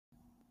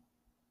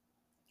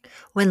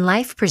When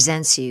life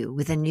presents you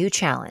with a new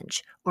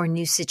challenge or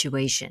new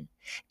situation,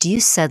 do you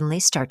suddenly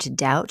start to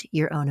doubt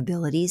your own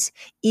abilities,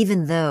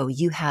 even though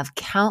you have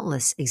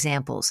countless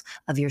examples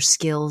of your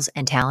skills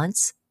and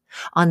talents?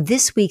 On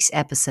this week's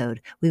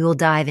episode, we will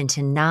dive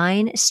into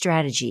 9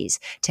 strategies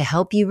to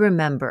help you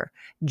remember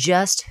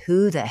just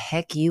who the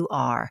heck you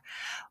are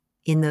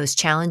in those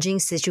challenging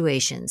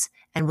situations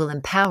and will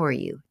empower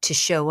you to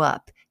show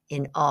up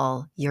in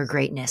all your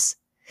greatness.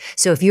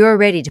 So if you are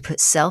ready to put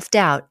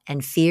self-doubt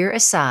and fear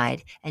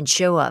aside and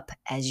show up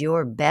as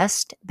your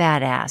best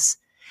badass,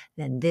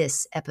 then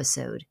this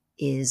episode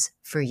is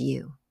for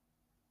you.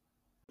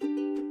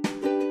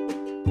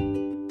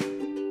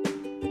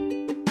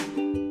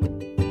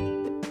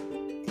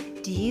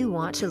 Do you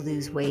want to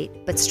lose weight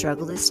but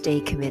struggle to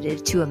stay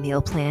committed to a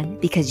meal plan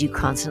because you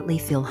constantly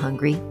feel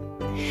hungry?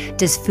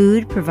 Does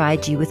food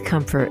provide you with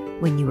comfort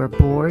when you are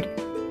bored,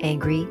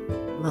 angry,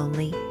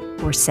 lonely,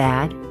 or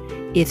sad?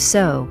 If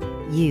so,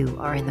 you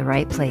are in the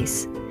right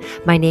place.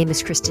 My name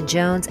is Kristen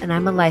Jones, and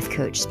I'm a life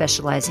coach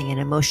specializing in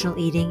emotional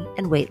eating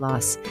and weight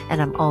loss,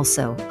 and I'm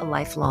also a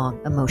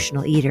lifelong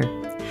emotional eater.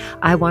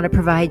 I want to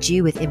provide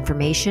you with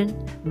information,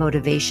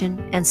 motivation,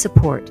 and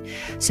support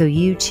so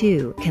you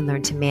too can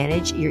learn to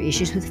manage your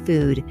issues with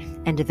food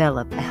and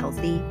develop a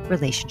healthy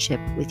relationship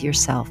with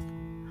yourself.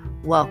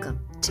 Welcome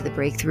to the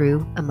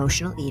Breakthrough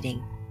Emotional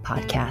Eating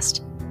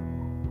Podcast.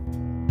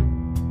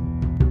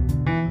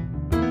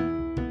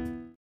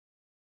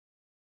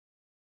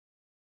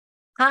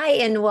 Hi,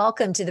 and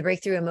welcome to the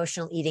Breakthrough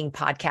Emotional Eating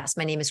Podcast.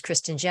 My name is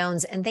Kristen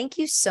Jones, and thank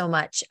you so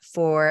much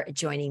for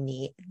joining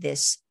me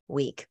this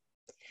week.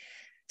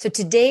 So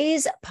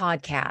today's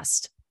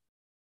podcast,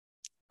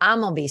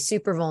 I'm going to be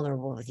super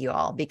vulnerable with you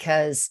all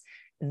because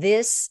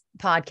this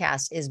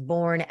podcast is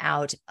born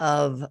out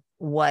of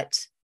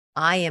what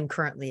I am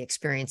currently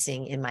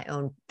experiencing in my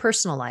own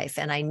personal life.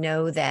 And I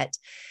know that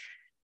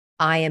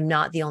I am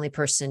not the only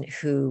person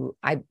who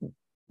I'm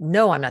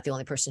not the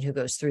only person who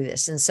goes through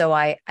this. And so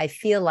I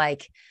feel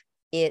like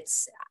it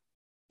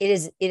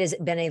has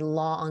been a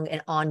long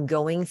and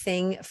ongoing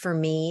thing for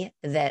me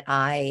that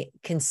I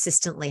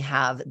consistently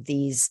have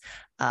these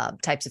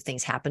types of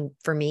things happen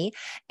for me.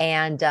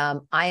 And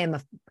I am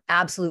an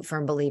absolute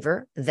firm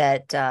believer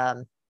that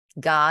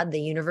God,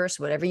 the universe,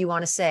 whatever you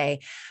want to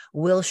say,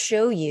 will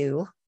show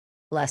you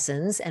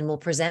lessons and will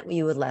present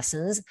you with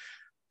lessons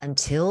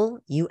until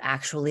you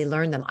actually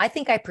learn them. I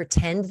think I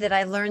pretend that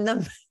I learn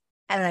them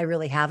and I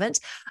really haven't.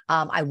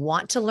 I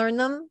want to learn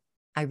them.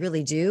 I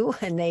really do.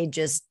 And it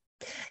just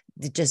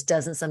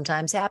doesn't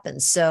sometimes happen.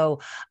 So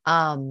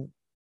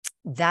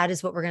that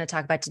is what we're going to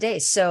talk about today.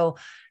 So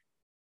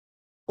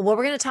what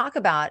we're going to talk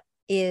about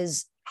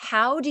is,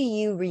 how do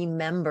you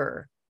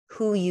remember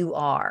who you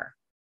are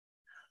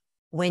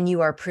when you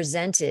are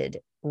presented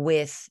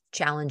with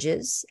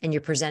challenges and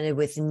you're presented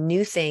with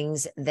new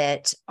things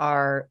that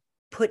are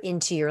put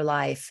into your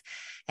life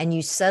and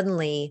you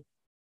suddenly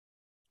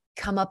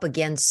come up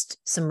against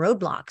some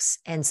roadblocks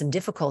and some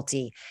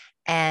difficulty.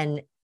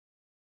 And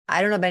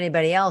I don't know about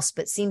anybody else,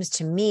 but seems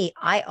to me,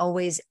 I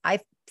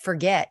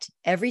forget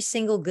every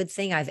single good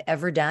thing I've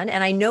ever done.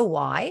 And I know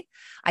why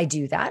I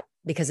do that,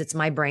 because it's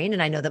my brain.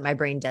 And I know that my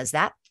brain does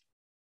that.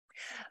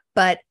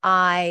 But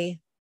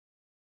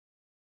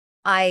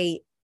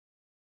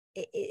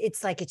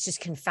it's like, it's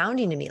just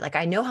confounding to me. Like,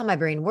 I know how my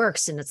brain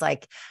works. And it's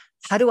like,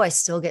 how do I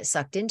still get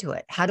sucked into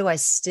it? How do I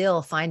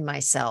still find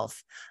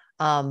myself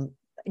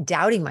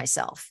doubting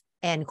myself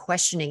and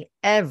questioning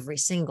every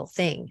single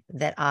thing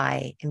that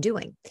I am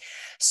doing?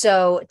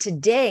 So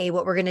today,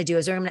 what we're going to do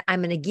is I'm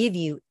going to give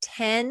you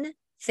 10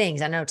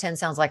 things. I know 10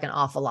 sounds like an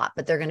awful lot,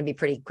 but they're going to be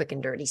pretty quick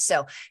and dirty.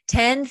 So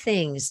 10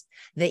 things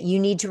that you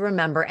need to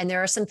remember. And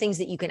there are some things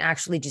that you can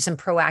actually do, some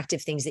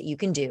proactive things that you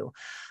can do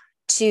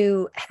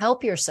to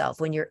help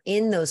yourself when you're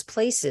in those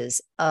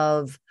places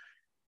of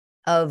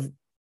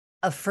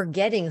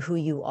forgetting who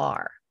you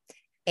are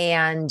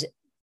and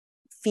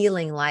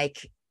feeling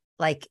like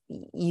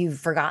you've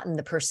forgotten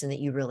the person that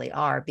you really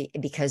are,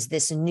 because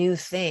this new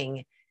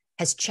thing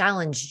has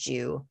challenged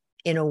you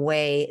in a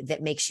way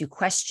that makes you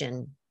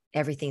question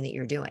everything that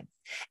you're doing.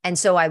 And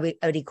so I would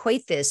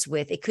equate this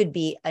with, it could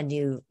be a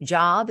new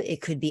job.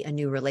 It could be a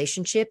new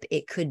relationship.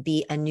 It could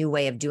be a new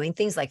way of doing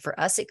things. Like for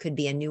us, it could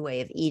be a new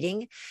way of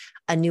eating,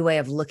 a new way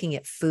of looking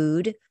at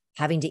food,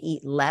 having to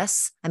eat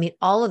less. I mean,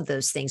 all of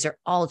those things are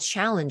all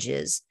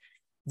challenges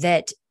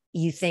that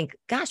you think,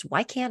 gosh,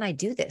 why can't I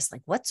do this?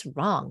 Like, what's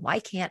wrong? Why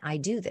can't I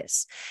do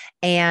this?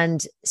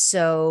 And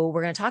so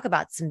we're going to talk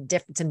about some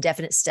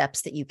definite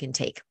steps that you can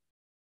take.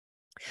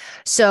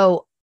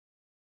 So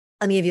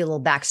let me give you a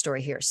little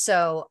backstory here.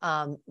 So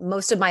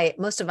most of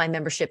my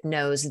membership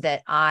knows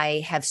that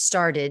I have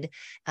started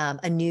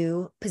a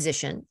new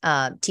position,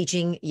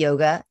 teaching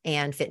yoga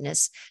and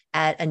fitness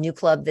at a new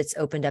club that's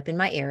opened up in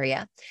my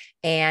area,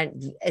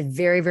 and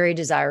very, very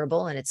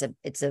desirable. And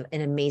it's an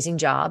amazing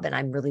job, and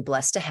I'm really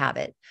blessed to have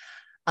it.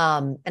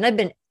 And I've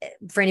been,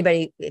 for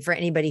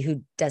anybody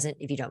who doesn't,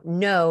 if you don't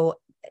know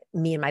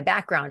me and my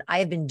background, I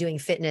have been doing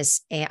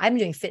fitness, and I've been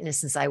doing fitness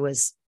since I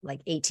was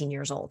like 18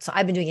 years old. So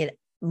I've been doing it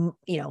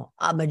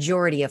a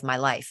majority of my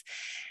life.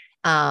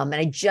 And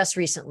I just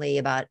recently,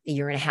 about a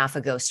year and a half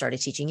ago,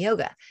 started teaching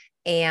yoga.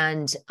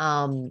 And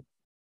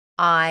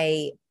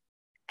I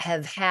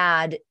have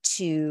had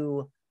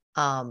to,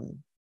 I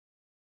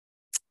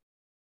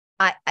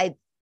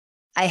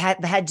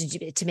had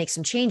to make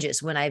some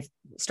changes when I've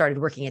started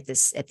working at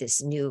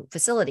this new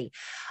facility.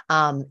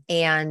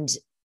 And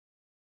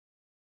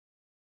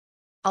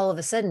all of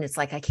a sudden it's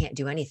like, I can't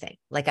do anything.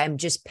 Like I'm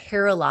just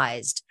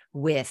paralyzed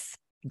with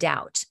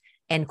doubt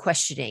and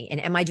questioning,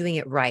 and am I doing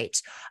it right?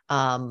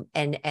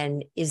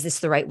 And is this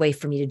the right way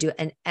for me to do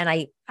it? And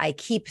I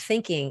keep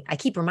thinking, I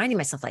keep reminding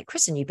myself, like,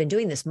 Kristen, you've been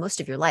doing this most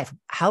of your life.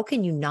 How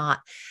can you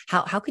not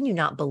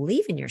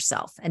believe in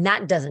yourself? And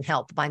that doesn't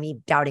help by me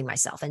doubting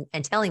myself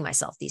and telling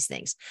myself these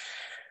things.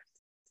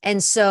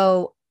 And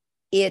so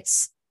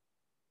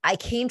I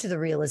came to the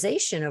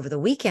realization over the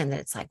weekend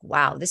that it's like,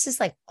 wow, this is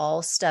like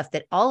all stuff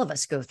that all of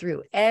us go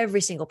through.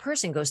 Every single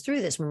person goes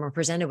through this when we're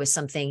presented with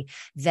something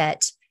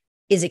that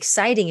is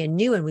exciting and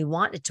new and we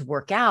want it to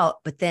work out,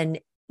 but then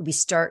we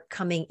start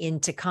coming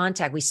into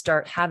contact, we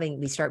start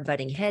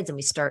butting heads, and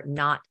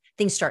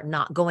things start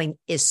not going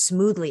as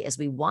smoothly as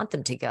we want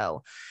them to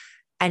go.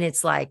 And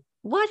it's like,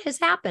 what has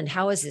happened?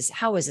 How is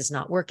this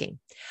not working?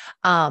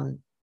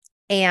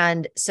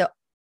 And so,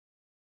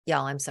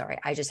 y'all, I'm sorry.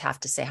 I just have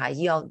to say hi.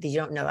 Y'all, you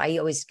don't know, I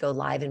always go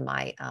live on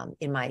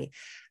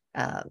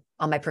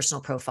my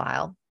personal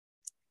profile.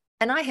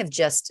 And I have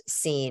just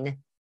seen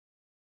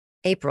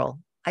April.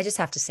 I just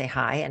have to say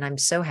hi. And I'm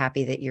so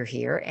happy that you're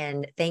here,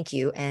 and thank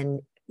you.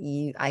 And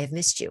I have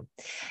missed you.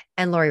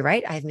 And Lori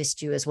Wright, I have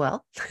missed you as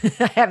well.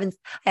 I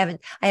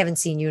haven't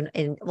seen you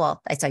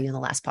well, I saw you in the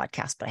last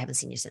podcast, but I haven't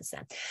seen you since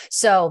then.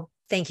 So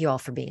thank you all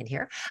for being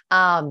here.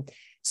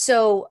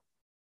 So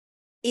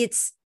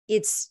it's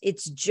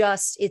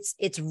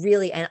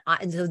really,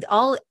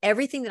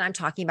 everything that I'm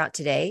talking about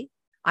today,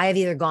 I have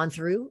either gone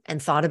through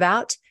and thought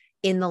about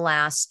in the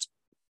last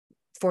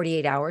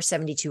 48 hours,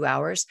 72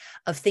 hours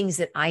of things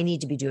that I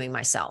need to be doing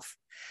myself.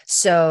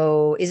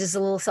 So is this a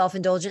little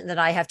self-indulgent that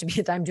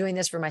I'm doing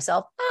this for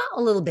myself?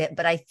 A little bit,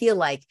 but I feel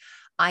like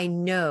I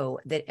know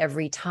that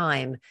every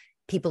time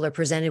people are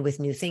presented with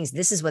new things,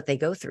 this is what they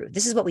go through.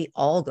 This is what we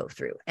all go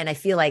through. And I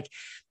feel like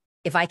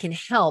if I can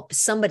help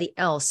somebody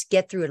else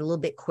get through it a little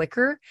bit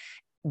quicker,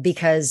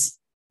 because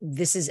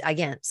this is,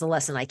 again, it's a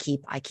lesson I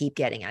keep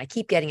getting, and I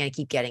keep getting,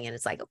 and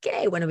it's like,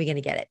 okay, when are we going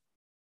to get it?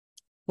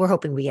 We're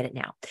hoping we get it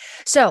now.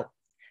 So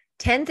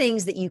 10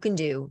 things that you can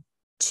do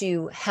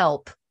to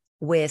help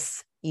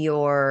with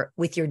your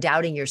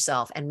doubting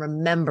yourself and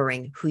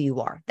remembering who you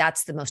are.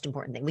 That's the most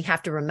important thing. We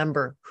have to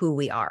remember who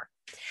we are.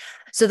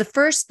 So the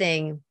first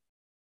thing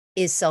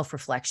is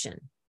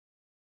self-reflection.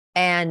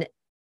 And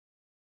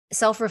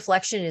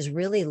self-reflection is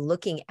really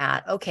looking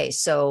at, okay,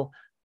 so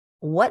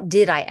what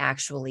did I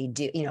actually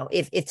do?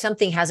 If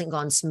something hasn't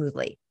gone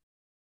smoothly,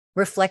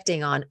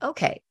 reflecting on,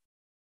 okay,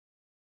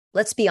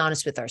 let's be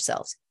honest with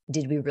ourselves.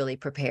 Did we really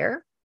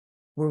prepare?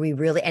 Were we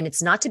really, and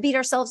it's not to beat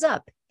ourselves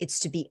up, it's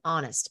to be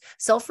honest.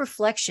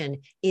 Self-reflection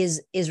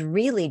is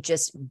really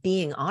just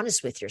being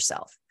honest with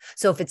yourself.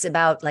 So if it's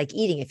about like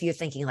eating, if you're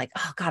thinking like,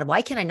 oh God,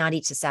 why can I not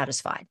eat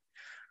satisfied?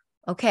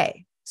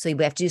 Okay, so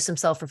we have to do some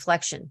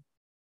self-reflection.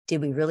 Did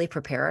we really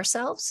prepare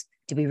ourselves?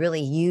 Did we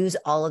really use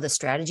all of the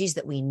strategies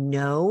that we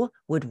know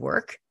would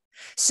work?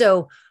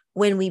 So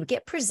when we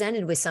get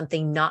presented with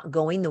something not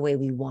going the way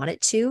we want it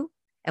to,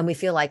 and we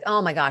feel like,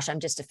 oh my gosh, I'm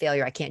just a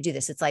failure, I can't do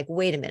this. It's like,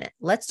 wait a minute,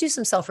 let's do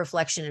some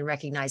self-reflection and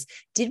recognize,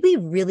 did we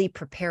really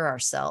prepare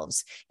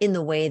ourselves in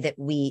the way that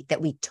we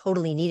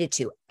totally needed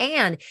to?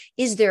 And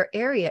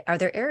are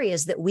there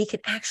areas that we can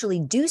actually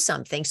do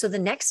something so the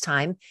next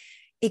time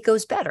it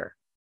goes better?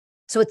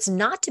 So it's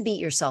not to beat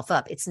yourself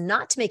up. It's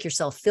not to make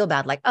yourself feel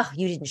bad, like, oh,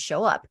 you didn't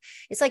show up.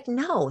 It's like,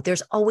 no,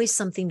 there's always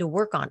something to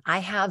work on. I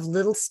have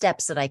little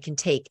steps that I can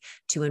take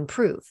to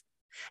improve.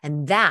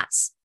 And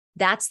that's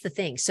the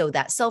thing. So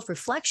that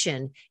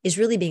self-reflection is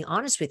really being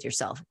honest with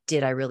yourself.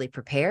 Did I really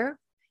prepare?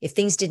 If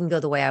things didn't go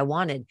the way I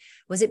wanted,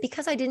 was it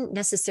because I didn't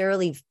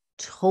necessarily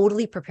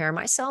totally prepare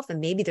myself?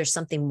 And maybe there's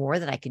something more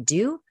that I could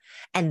do.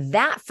 And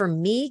that for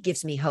me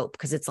gives me hope,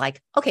 because it's like,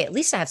 okay, at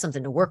least I have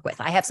something to work with.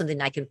 I have something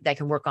that I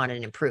can work on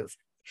and improve.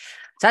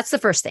 So that's the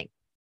first thing.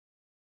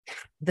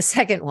 The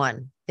second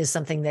one is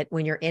something that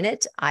when you're in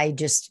it, I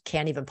just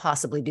can't even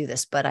possibly do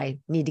this, but I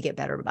need to get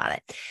better about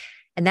it.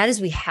 And that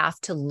is, we have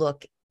to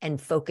look and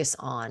focus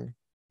on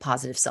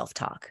positive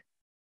self-talk.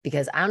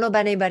 Because I don't know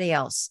about anybody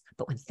else,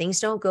 but when things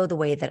don't go the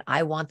way that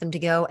I want them to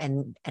go,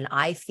 and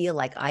I feel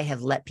like I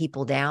have let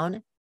people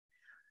down,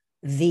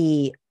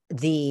 the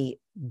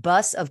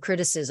bus of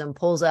criticism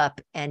pulls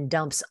up and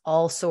dumps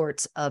all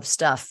sorts of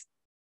stuff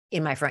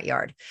in my front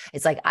yard.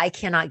 It's like, I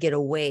cannot get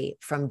away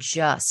from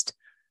just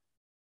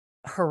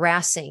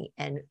harassing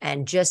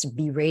and just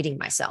berating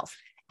myself.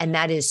 And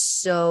that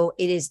is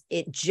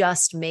it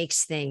just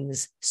makes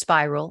things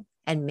spiral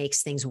and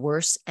makes things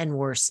worse and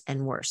worse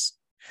and worse.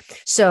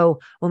 So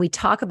when we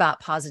talk about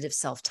positive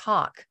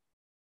self-talk,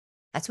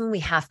 That's when we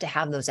have to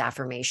have those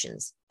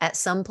affirmations at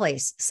some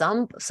place,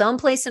 some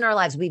place in our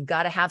lives. We've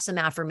got to have some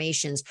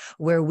affirmations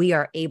where we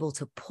are able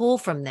to pull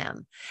from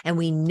them and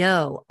we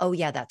know, oh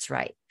yeah, that's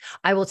right.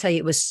 I will tell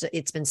you,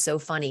 it's been so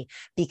funny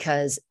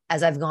because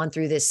as I've gone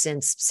through this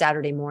since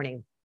Saturday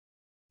morning,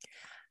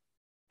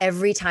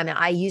 every time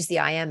I use the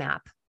I Am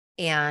app,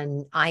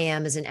 and I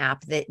Am is an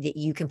app that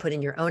you can put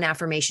in your own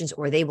affirmations,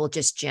 or they will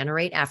just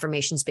generate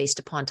affirmations based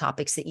upon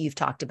topics that you've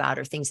talked about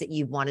or things that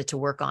you've wanted to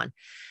work on.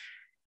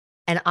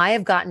 And I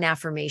have gotten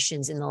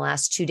affirmations in the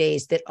last 2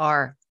 days that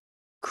are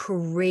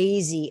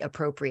crazy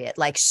appropriate,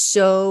 like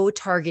so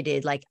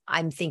targeted. Like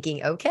I'm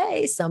thinking,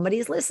 okay,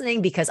 somebody's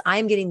listening because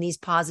I'm getting these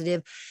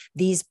positive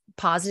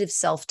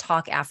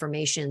self-talk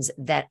affirmations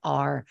that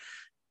are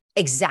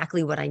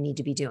exactly what I need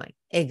to be doing,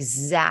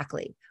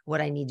 exactly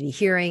what I need to be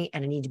hearing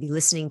and I need to be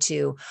listening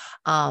to.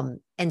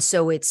 And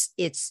so it's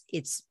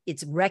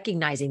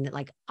recognizing that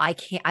like,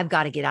 I've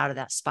got to get out of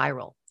that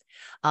spiral.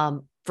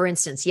 For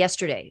instance,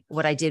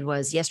 what I did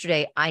was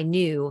I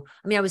knew,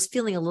 I was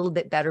feeling a little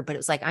bit better, but it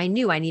was like, I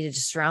knew I needed to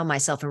surround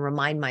myself and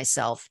remind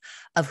myself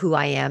of who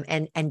I am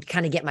and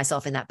kind of get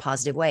myself in that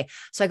positive way.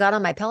 So I got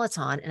on my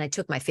Peloton and I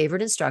took my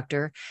favorite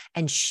instructor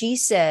and she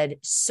said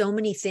so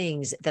many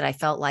things that I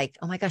felt like,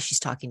 oh my gosh, she's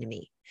talking to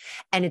me.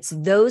 And it's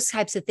those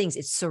types of things.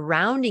 It's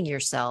surrounding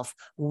yourself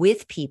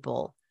with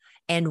people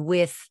and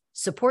with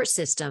support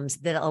systems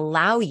that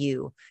allow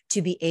you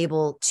to be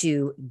able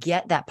to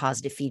get that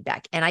positive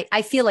feedback. And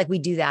I feel like we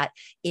do that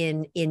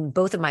in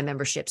both of my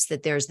memberships,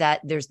 that there's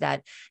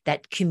that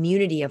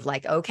community of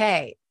like,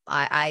 okay,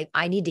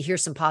 I need to hear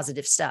some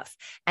positive stuff.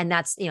 And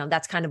that's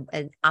kind of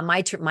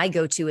my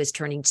go-to is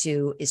turning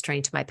to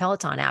my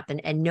Peloton app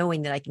and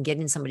knowing that I can get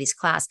in somebody's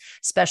class,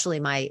 especially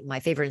my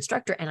favorite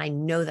instructor. And I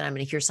know that I'm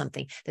going to hear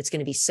something that's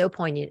going to be so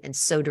poignant and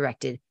so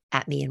directed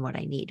at me and what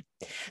I need.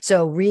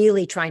 So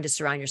really trying to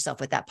surround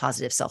yourself with that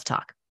positive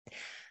self-talk.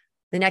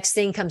 The next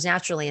thing comes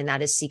naturally, and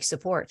that is seek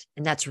support.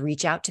 And that's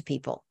reach out to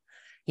people.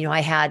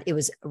 It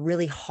was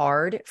really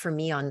hard for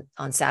me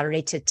on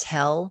Saturday to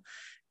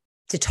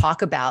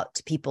talk about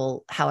to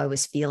people how I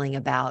was feeling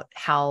about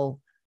how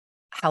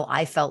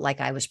I felt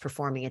like I was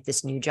performing at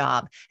this new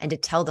job, and to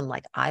tell them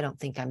like, I don't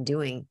think I'm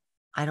doing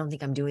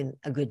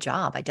a good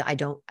job. I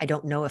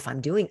don't know if I'm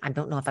doing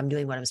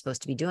what I'm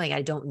supposed to be doing.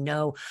 I don't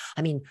know.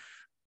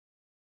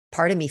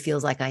 Part of me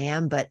feels like I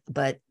am, but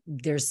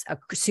there's a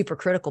super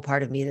critical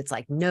part of me that's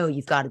like, no,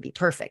 you've got to be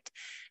perfect.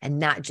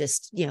 And that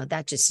just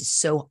is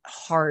so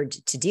hard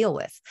to deal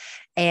with.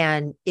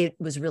 And it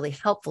was really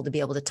helpful to be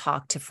able to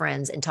talk to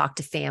friends and talk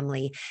to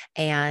family.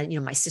 And,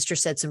 my sister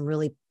said some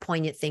really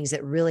poignant things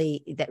that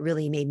really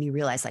made me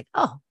realize like,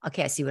 oh,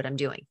 okay, I see what I'm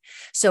doing.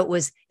 So it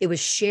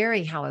was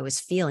sharing how I was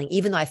feeling,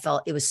 even though I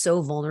felt it was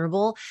so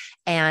vulnerable.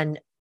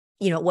 And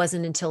it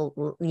wasn't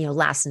until,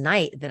 last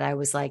night that I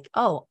was like,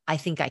 oh, I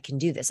think I can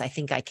do this. I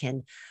think I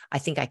can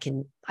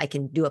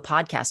do a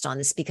podcast on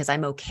this because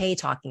I'm okay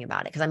talking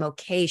about it, because I'm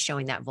okay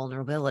showing that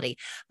vulnerability.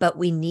 But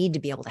we need to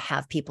be able to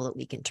have people that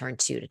we can turn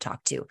to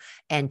talk to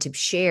and to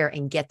share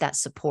and get that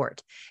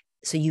support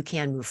so you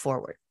can move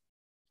forward.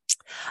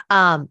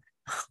 Every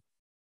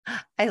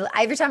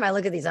time I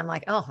look at these, I'm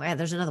like, oh yeah,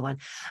 there's another one.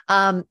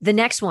 The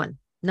next one,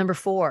 number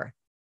 4,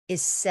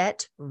 is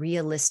set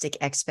realistic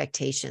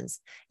expectations.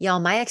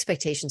 Y'all, my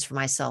expectations for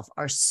myself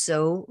are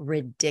so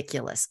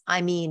ridiculous.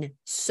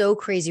 So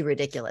crazy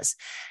ridiculous.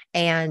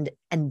 And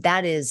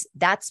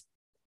that's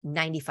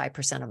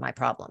 95% of my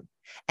problem.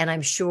 And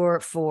I'm sure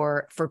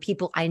for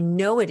people, I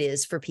know it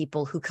is for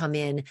people who come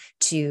in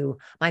to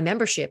my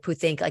membership who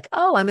think like,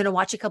 oh, I'm going to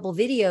watch a couple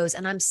videos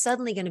and I'm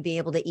suddenly going to be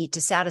able to eat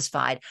to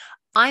satisfied.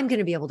 I'm going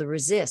to be able to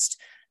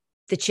resist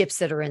the chips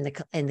that are in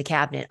the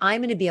cabinet.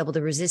 I'm going to be able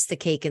to resist the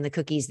cake and the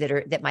cookies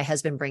that my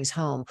husband brings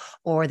home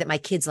or that my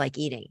kids like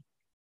eating.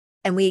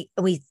 And we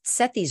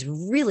set these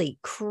really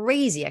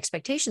crazy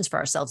expectations for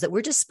ourselves that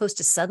we're just supposed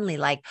to suddenly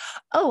like,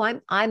 oh,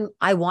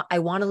 I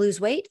want to lose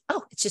weight.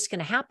 Oh, it's just going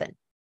to happen.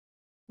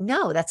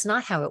 No, that's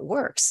not how it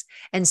works.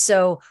 And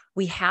so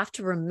we have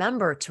to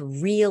remember to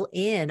reel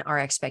in our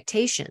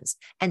expectations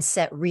and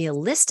set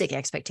realistic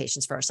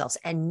expectations for ourselves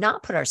and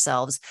not put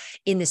ourselves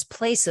in this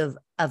place of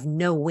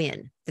no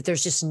win, that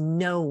there's just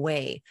no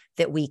way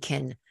that we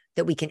can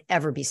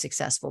ever be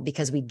successful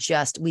because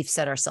we've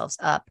set ourselves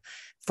up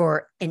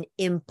for an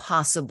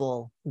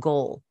impossible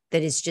goal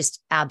that is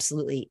just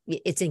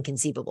it's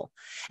inconceivable.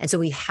 And so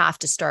we have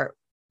to start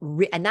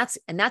and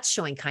that's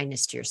showing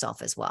kindness to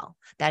yourself as well.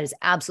 That is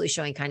absolutely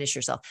showing kindness to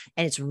yourself.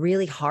 And it's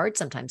really hard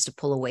sometimes to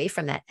pull away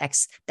from that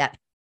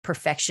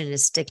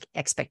perfectionistic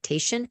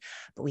expectation,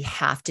 but we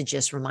have to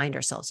just remind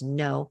ourselves,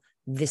 no,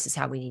 this is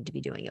how we need to be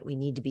doing it. We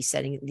need to be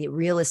setting the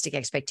realistic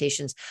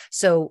expectations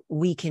so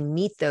we can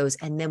meet those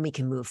and then we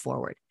can move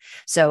forward.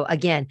 So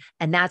again,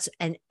 and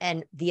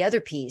the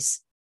other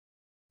piece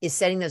is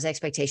setting those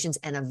expectations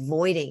and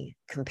avoiding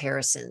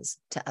comparisons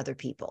to other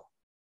people.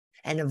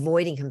 And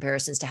avoiding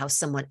comparisons to how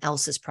someone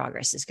else's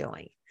progress is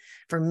going.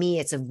 For me,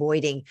 it's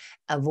avoiding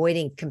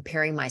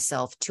comparing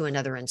myself to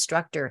another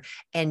instructor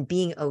and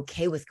being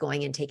okay with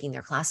going and taking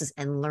their classes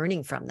and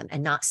learning from them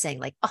and not saying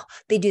like, oh,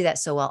 they do that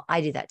so well,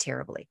 I do that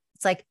terribly.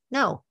 It's like,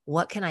 no,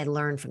 what can I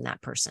learn from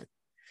that person?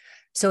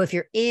 So if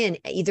you're in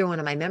either one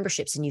of my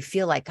memberships and you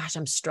feel like, gosh,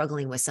 I'm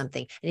struggling with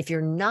something, and if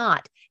you're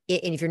not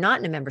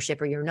in a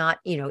membership, or you're not,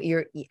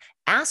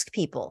 ask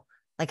people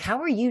like,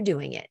 how are you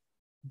doing it?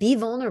 Be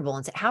vulnerable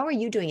and say, how are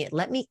you doing it?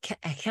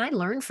 Can I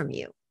learn from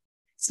you?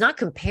 It's not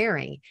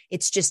comparing.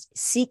 It's just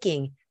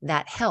seeking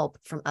that help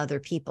from other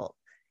people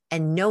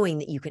and knowing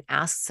that you can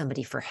ask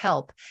somebody for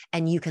help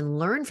and you can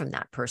learn from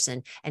that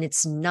person. And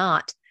it's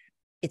not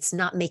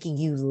making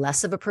you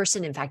less of a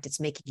person. In fact, it's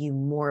making you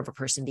more of a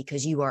person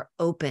because you are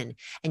open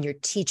and you're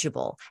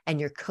teachable and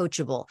you're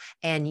coachable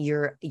and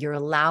you're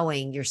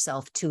allowing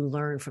yourself to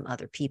learn from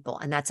other people.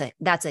 And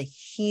that's a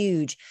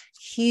huge,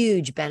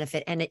 huge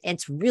benefit. And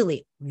it's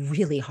really,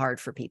 really hard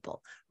for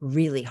people,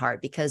 really hard,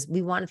 because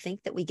we want to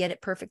think that we get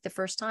it perfect the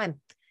first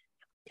time.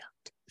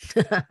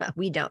 We don't.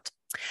 We don't.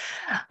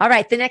 All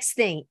right. The next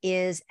thing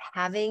is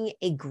having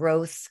a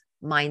growth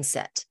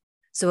mindset.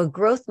 So a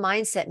growth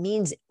mindset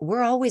means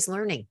we're always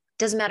learning.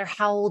 Doesn't matter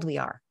how old we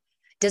are.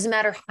 Doesn't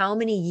matter how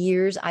many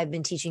years I've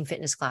been teaching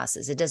fitness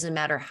classes. It doesn't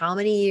matter how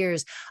many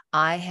years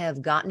I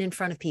have gotten in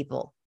front of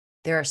people.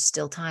 There are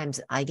still times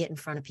that I get in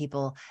front of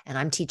people and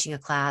I'm teaching a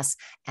class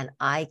and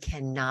I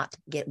cannot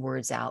get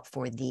words out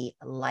for the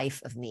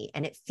life of me.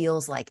 And it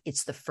feels like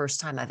it's the first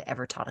time I've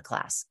ever taught a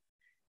class.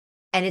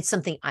 And it's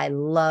something I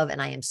love and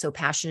I am so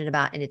passionate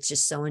about, and it's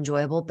just so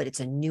enjoyable, but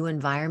it's a new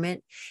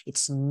environment.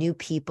 It's new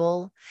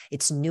people.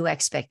 It's new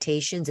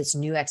expectations. It's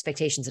new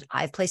expectations that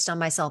I've placed on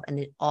myself. And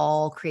it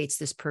all creates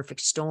this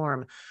perfect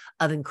storm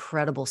of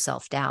incredible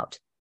self-doubt.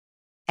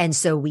 And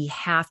so we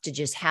have to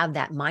just have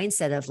that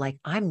mindset of like,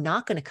 I'm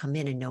not going to come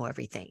in and know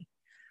everything.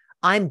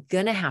 I'm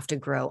going to have to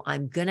grow.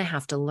 I'm going to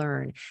have to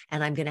learn,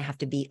 and I'm going to have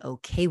to be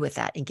okay with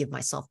that and give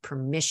myself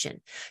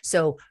permission.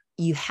 So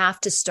you have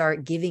to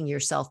start giving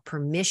yourself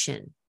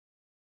permission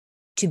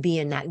to be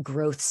in that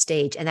growth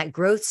stage. And that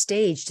growth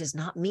stage does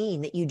not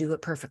mean that you do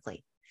it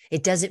perfectly.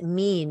 It doesn't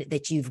mean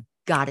that you've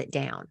got it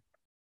down.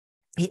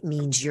 It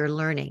means you're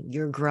learning,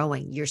 you're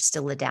growing, you're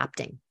still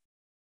adapting.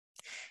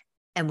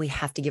 And we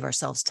have to give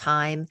ourselves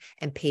time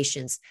and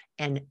patience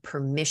and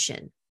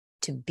permission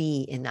to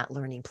be in that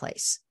learning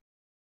place.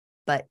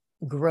 But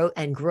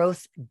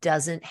growth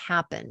doesn't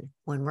happen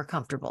when we're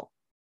comfortable.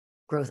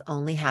 Growth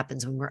only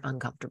happens when we're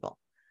uncomfortable.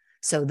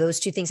 So those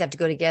two things have to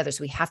go together.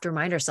 So we have to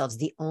remind ourselves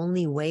the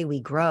only way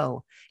we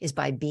grow is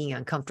by being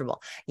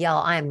uncomfortable.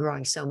 Y'all, I am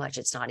growing so much,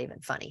 it's not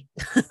even funny.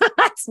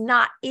 It's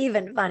not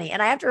even funny.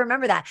 And I have to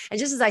remember that. And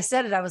just as I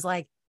said it, I was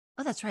like,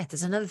 oh, that's right.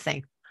 There's another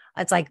thing.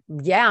 It's like,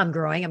 yeah, I'm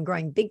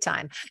growing big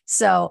time.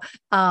 So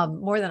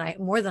more than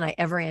I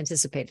ever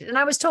anticipated. And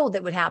I was told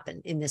that would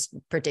happen in this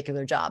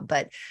particular job,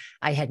 but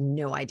I had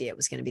no idea it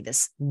was going to be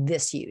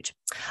this huge.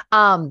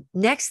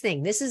 Next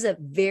thing, this is a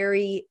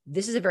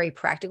very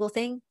practical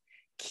thing.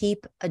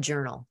 Keep a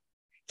journal.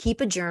 Keep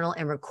a journal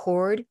and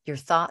record your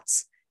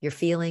thoughts, your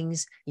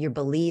feelings, your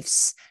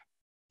beliefs,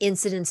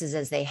 incidences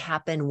as they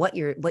happen, what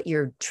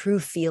your true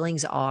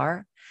feelings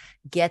are.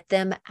 Get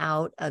them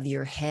out of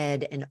your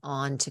head and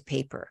onto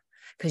paper,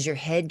 because your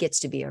head gets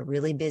to be a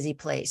really busy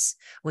place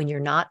when you're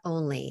not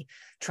only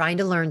trying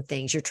to learn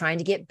things, you're trying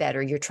to get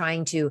better, you're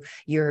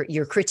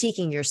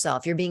critiquing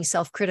yourself, you're being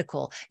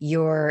self-critical,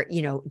 you're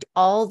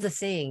all the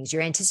things,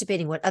 you're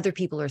anticipating what other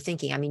people are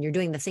thinking. I mean, you're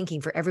doing the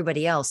thinking for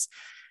everybody else,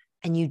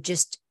 and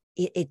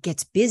it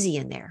gets busy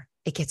in there.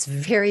 It gets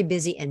very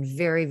busy and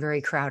very,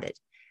 very crowded.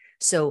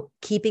 So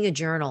keeping a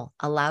journal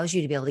allows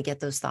you to be able to get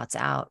those thoughts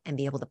out and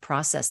be able to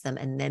process them,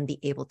 and then be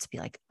able to be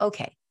like,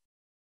 okay,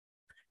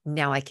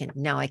 now I can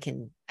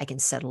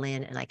settle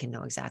in, and I can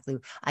know exactly,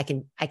 I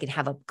can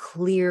have a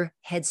clear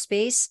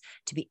headspace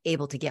to be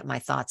able to get my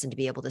thoughts and to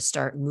be able to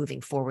start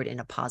moving forward in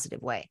a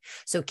positive way.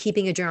 So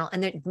keeping a journal,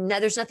 and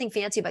there's nothing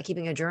fancy about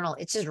keeping a journal.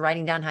 It's just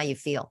writing down how you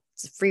feel.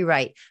 It's a free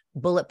write,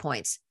 bullet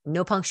points,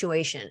 no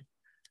punctuation,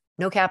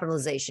 no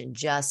capitalization,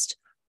 just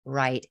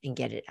write and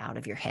get it out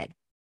of your head.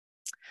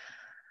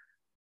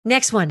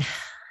 Next one,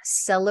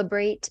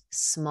 celebrate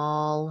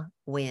small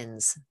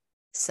wins.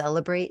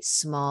 Celebrate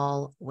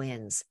small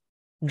wins,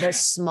 the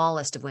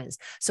smallest of wins.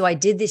 So I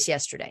did this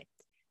yesterday.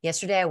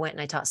 Yesterday, I went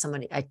and I taught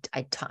somebody,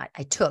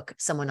 I took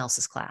someone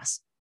else's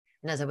class.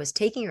 And as I was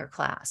taking her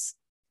class,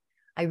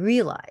 I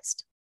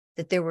realized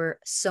that there were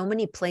so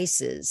many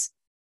places,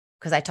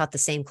 because I taught the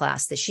same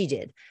class that she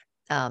did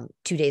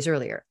 2 days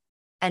earlier.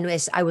 And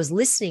as I was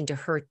listening to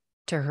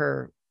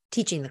her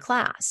teaching the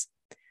class,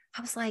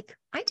 I was like,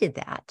 I did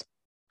that.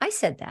 I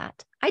said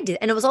that. I did.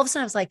 And it was all of a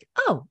sudden, I was like,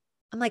 oh,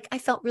 I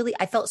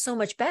felt so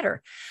much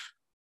better.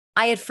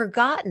 I had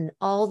forgotten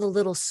all the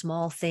little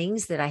small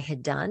things that I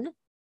had done,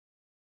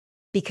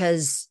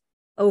 because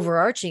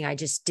overarching, I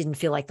just didn't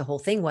feel like the whole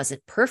thing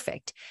wasn't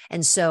perfect.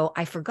 And so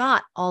I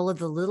forgot all of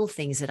the little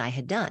things that I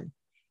had done.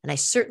 And I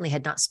certainly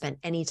had not spent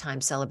any time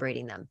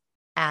celebrating them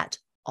at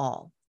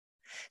all.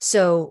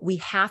 So we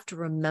have to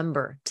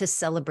remember to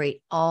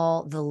celebrate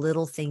all the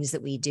little things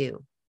that we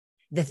do,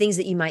 the things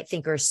that you might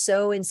think are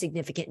so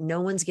insignificant,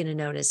 no one's going to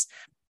notice.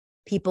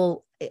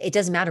 People, it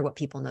doesn't matter what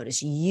people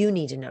notice. You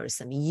need to notice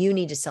them. You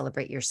need to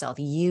celebrate yourself.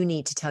 You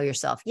need to tell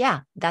yourself,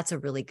 yeah, that's a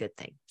really good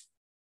thing.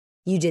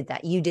 You did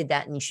that. You did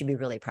that. And you should be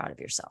really proud of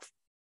yourself.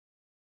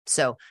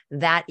 So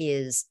that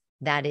is,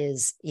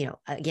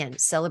 again,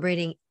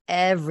 celebrating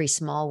every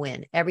small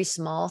win, every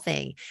small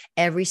thing,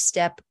 every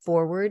step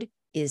forward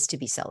is to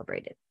be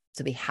celebrated.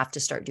 So we have to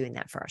start doing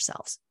that for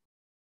ourselves.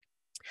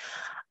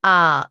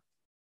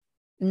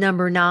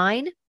 Number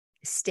 9,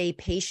 stay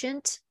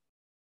patient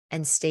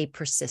and stay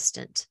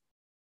persistent.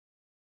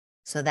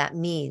 So that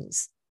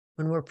means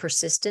when we're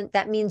persistent,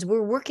 that means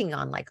we're working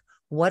on, like,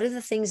 what are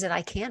the things that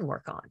I can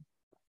work on?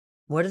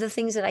 What are the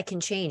things that I can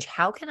change?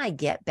 How can I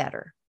get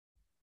better?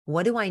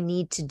 What do I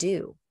need to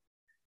do?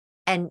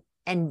 And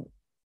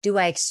do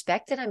I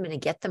expect that I'm going to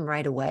get them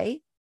right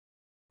away?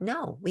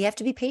 No, we have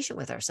to be patient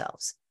with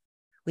ourselves.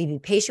 We be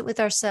patient with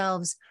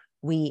ourselves.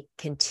 We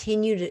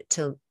continue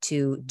to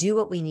do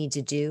what we need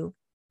to do.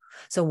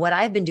 So what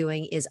I've been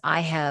doing is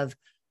I have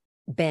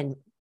been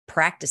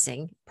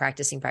practicing.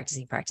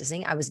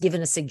 I was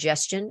given a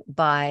suggestion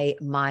by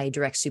my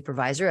direct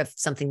supervisor of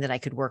something that I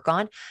could work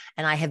on.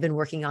 And I have been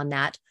working on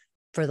that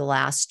for the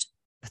last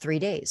 3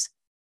 days.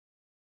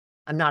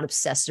 I'm not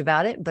obsessed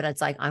about it, but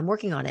it's like, I'm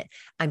working on it.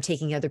 I'm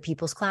taking other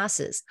people's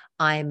classes.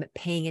 I'm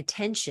paying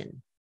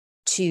attention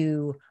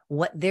to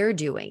what they're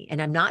doing.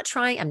 And I'm not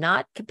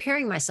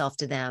comparing myself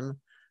to them.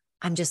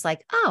 I'm just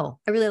like, oh,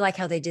 I really like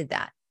how they did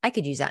that. I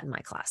could use that in my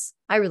class.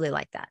 I really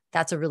like that.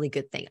 That's a really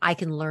good thing. I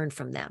can learn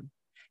from them.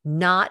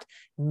 Not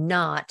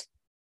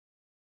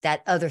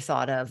that other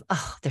thought of,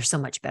 oh, they're so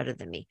much better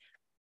than me.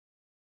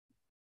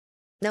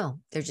 No,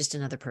 they're just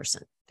another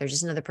person. They're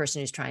just another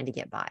person who's trying to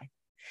get by.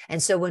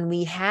 And so when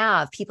we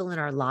have people in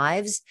our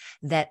lives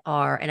that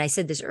are, and I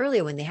said this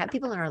earlier, when they have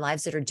people in our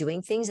lives that are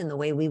doing things in the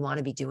way we want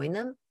to be doing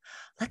them,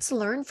 let's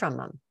learn from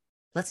them.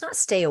 Let's not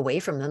stay away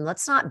from them.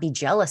 Let's not be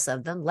jealous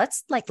of them.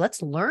 Let's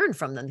learn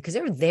from them because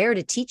they're there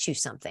to teach you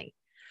something.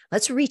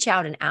 Let's reach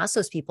out and ask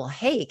those people,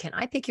 hey, can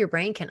I pick your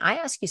brain? Can I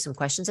ask you some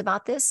questions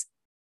about this?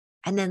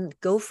 And then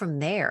go from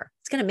there.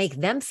 It's going to make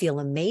them feel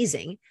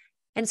amazing.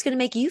 And it's going to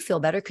make you feel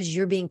better because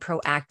you're being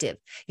proactive.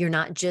 You're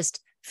not just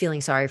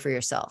feeling sorry for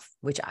yourself,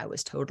 which I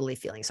was totally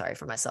feeling sorry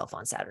for myself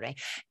on Saturday.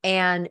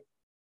 And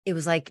it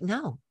was like,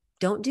 no,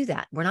 don't do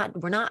that. We're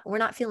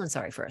not feeling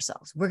sorry for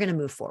ourselves. We're going to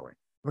move forward.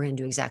 We're going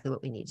to do exactly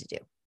what we need to do.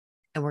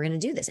 And we're going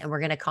to do this and we're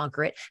going to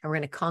conquer it. And we're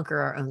going to conquer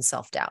our own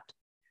self-doubt.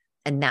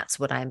 And that's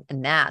what I'm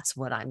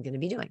going to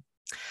be doing.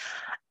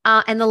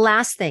 And the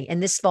last thing,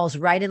 and this falls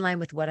right in line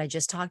with what I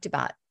just talked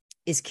about,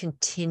 is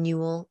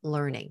continual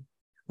learning.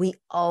 We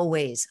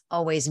always,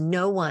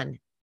 no one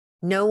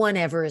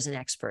ever is an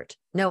expert.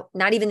 No,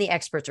 not even the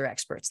experts are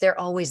experts. They're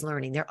always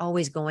learning. They're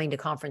always going to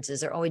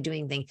conferences. They're always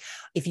doing things.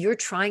 If you're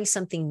trying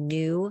something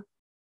new,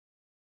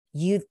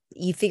 you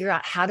figure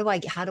out, how do I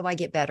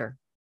get better?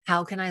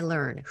 How can I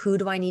learn? Who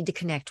do I need to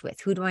connect with?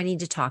 Who do I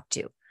need to talk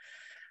to?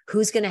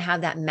 Who's going to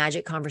have that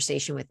magic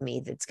conversation with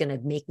me that's going to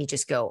make me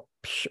just go,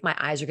 my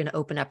eyes are going to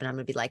open up and I'm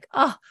going to be like,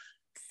 oh,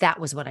 that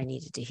was what I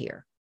needed to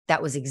hear.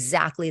 That was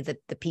exactly the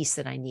piece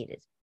that I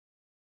needed.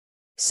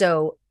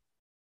 So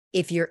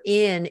if you're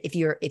in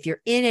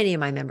any of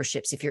my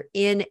memberships, if you're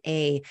in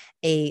a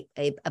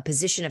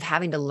position of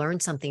having to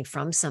learn something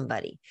from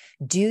somebody,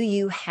 do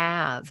you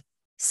have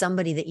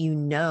somebody that you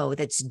know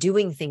that's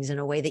doing things in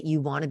a way that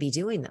you want to be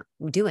doing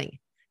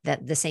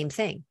that the same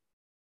thing?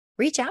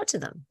 Reach out to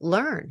them,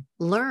 learn,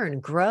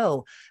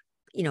 grow,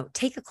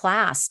 take a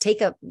class,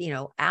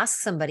 ask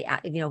somebody,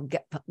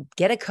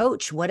 get a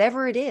coach,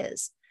 whatever it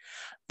is,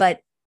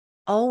 but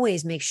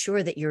always make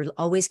sure that you're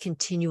always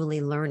continually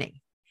learning.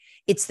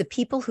 It's the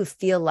people who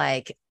feel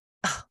like,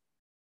 oh,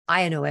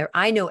 I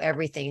know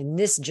everything and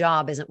this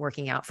job isn't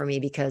working out for me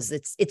because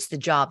it's the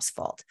job's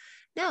fault.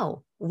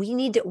 No,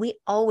 we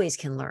always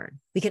can learn.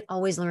 We can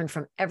always learn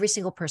from every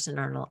single person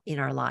in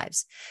our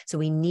lives. So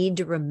we need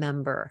to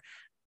remember,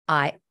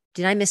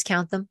 did I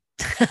miscount them?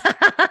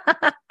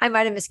 I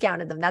might have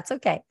miscounted them. That's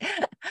okay.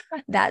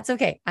 That's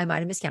okay. I might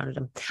have miscounted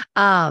them.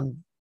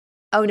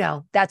 Oh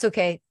no, that's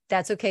okay.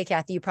 That's okay,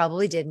 Kathy. You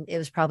probably didn't. It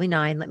was probably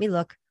 9. Let me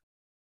look.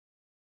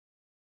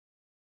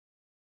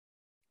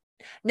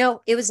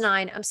 No, it was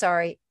 9. I'm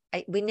sorry.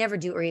 We never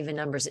do or even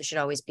numbers. It should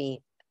always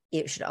be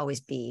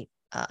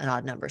an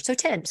odd number. So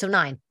 10. So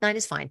 9. 9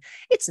 is fine.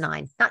 It's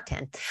 9, not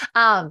 10.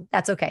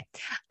 That's okay.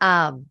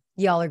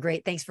 Y'all are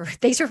great. Thanks for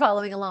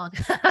following along.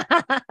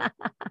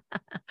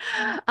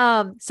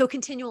 So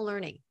continual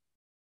learning.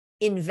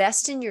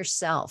 Invest in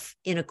yourself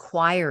in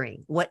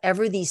acquiring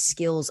whatever these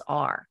skills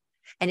are.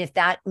 And if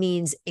that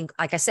means,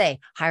 like I say,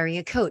 hiring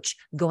a coach,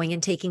 going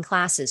and taking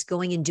classes,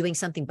 going and doing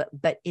something,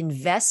 but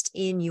invest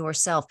in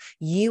yourself.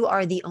 You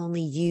are the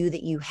only you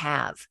that you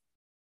have.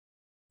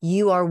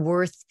 You are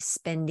worth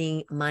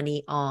spending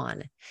money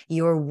on.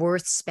 You're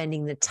worth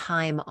spending the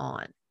time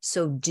on.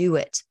 So do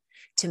it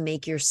to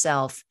make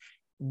yourself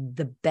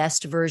the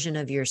best version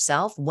of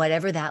yourself,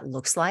 whatever that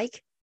looks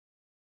like.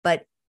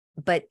 but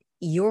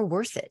you're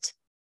worth it,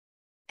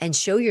 and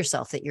show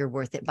yourself that you're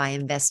worth it by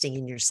investing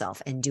in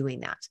yourself and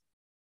doing that.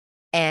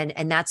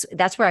 And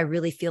that's where I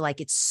really feel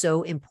like it's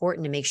so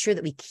important to make sure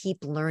that we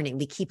keep learning,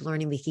 we keep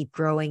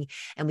growing,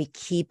 and we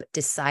keep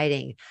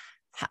deciding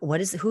who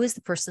is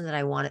the person that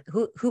I want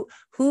to,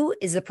 who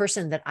is the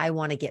person that I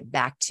want to get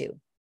back to,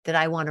 that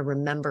I want to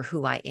remember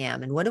who I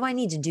am, and what do I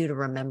need to do to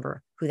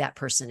remember who that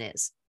person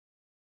is?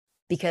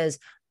 Because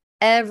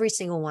every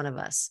single one of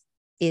us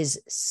is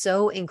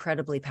so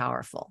incredibly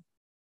powerful.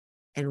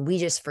 And we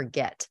just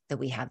forget that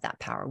we have that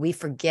power. We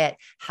forget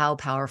how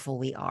powerful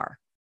we are.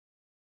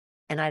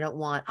 And I don't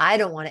want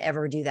to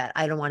ever do that.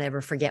 I don't want to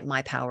ever forget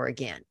my power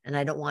again. And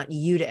I don't want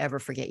you to ever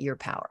forget your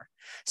power.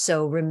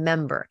 So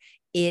remember,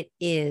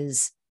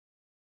 it's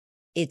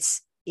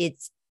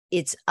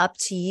up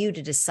to you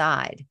to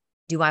decide,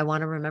 do I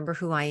want to remember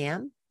who I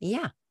am?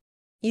 Yeah,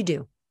 you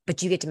do.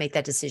 But you get to make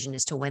that decision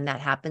as to when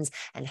that happens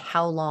and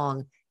how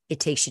long it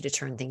takes you to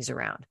turn things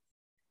around.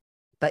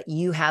 But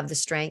you have the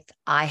strength.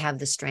 I have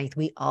the strength.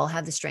 We all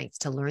have the strength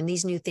to learn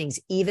these new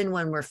things, even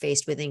when we're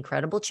faced with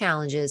incredible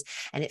challenges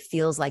and it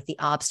feels like the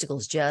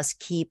obstacles just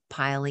keep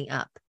piling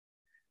up.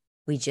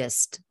 We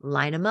just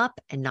line them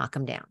up and knock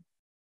them down.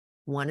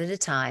 One at a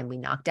time, we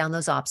knock down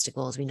those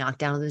obstacles, we knock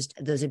down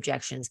those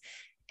objections,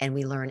 and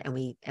we learn and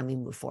we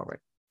move forward.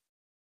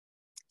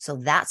 So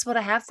that's what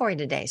I have for you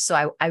today.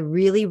 So I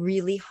really,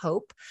 really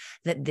hope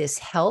that this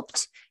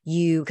helped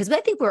you, because I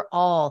think we're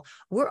all,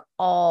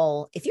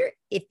 if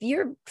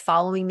you're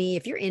following me,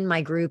 if you're in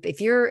my group,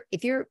 if you're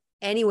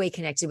any way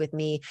connected with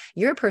me,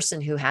 you're a person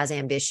who has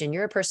ambition.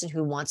 You're a person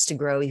who wants to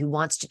grow, who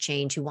wants to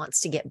change, who wants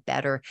to get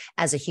better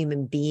as a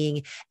human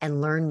being and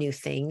learn new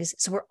things.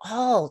 So we're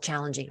all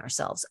challenging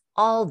ourselves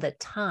all the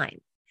time.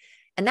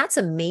 And that's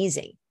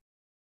amazing.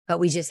 But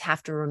we just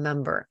have to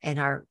remember in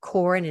our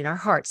core and in our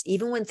hearts,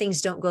 even when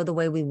things don't go the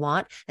way we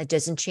want, that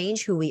doesn't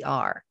change who we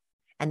are.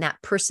 And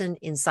that person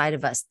inside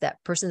of us,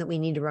 that person that we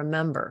need to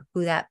remember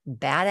who that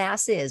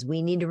badass is,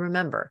 we need to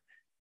remember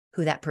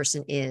who that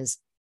person is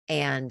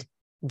and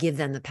give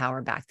them the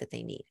power back that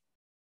they need.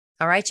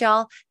 All right,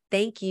 y'all.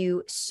 Thank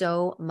you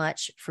so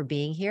much for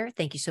being here.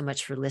 Thank you so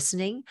much for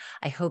listening.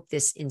 I hope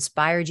this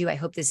inspired you. I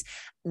hope this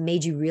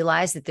made you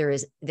realize that there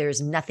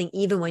is nothing,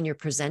 even when you're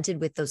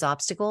presented with those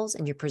obstacles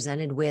and you're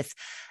presented with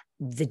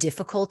the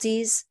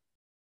difficulties,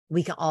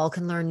 we can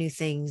learn new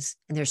things.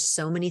 And there's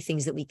so many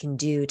things that we can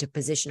do to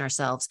position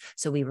ourselves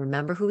so we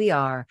remember who we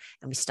are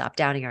and we stop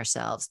doubting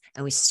ourselves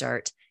and we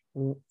start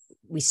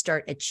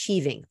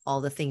achieving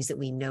all the things that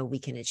we know we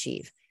can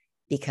achieve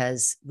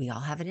because we all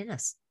have it in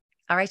us.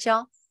 All right,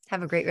 y'all.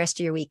 Have a great rest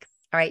of your week.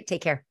 All right,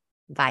 take care.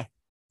 Bye.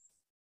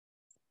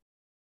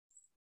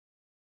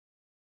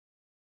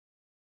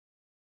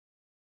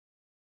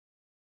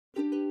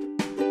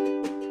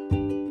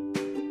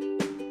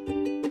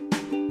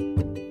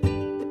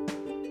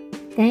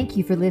 Thank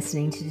you for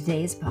listening to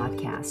today's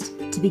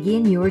podcast. To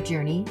begin your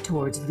journey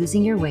towards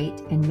losing your weight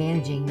and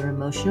managing your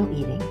emotional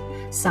eating,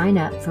 sign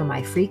up for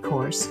my free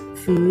course,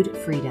 Food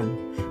Freedom.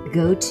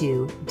 Go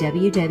to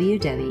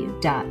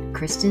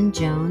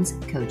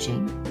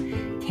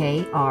www.KristenJonesCoaching.com.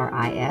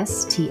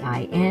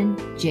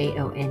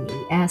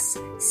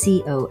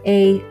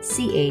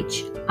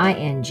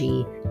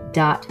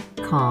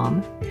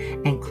 KristenJonesCoaching.com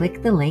and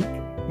click the link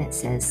that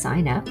says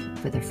sign up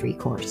for the free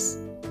course.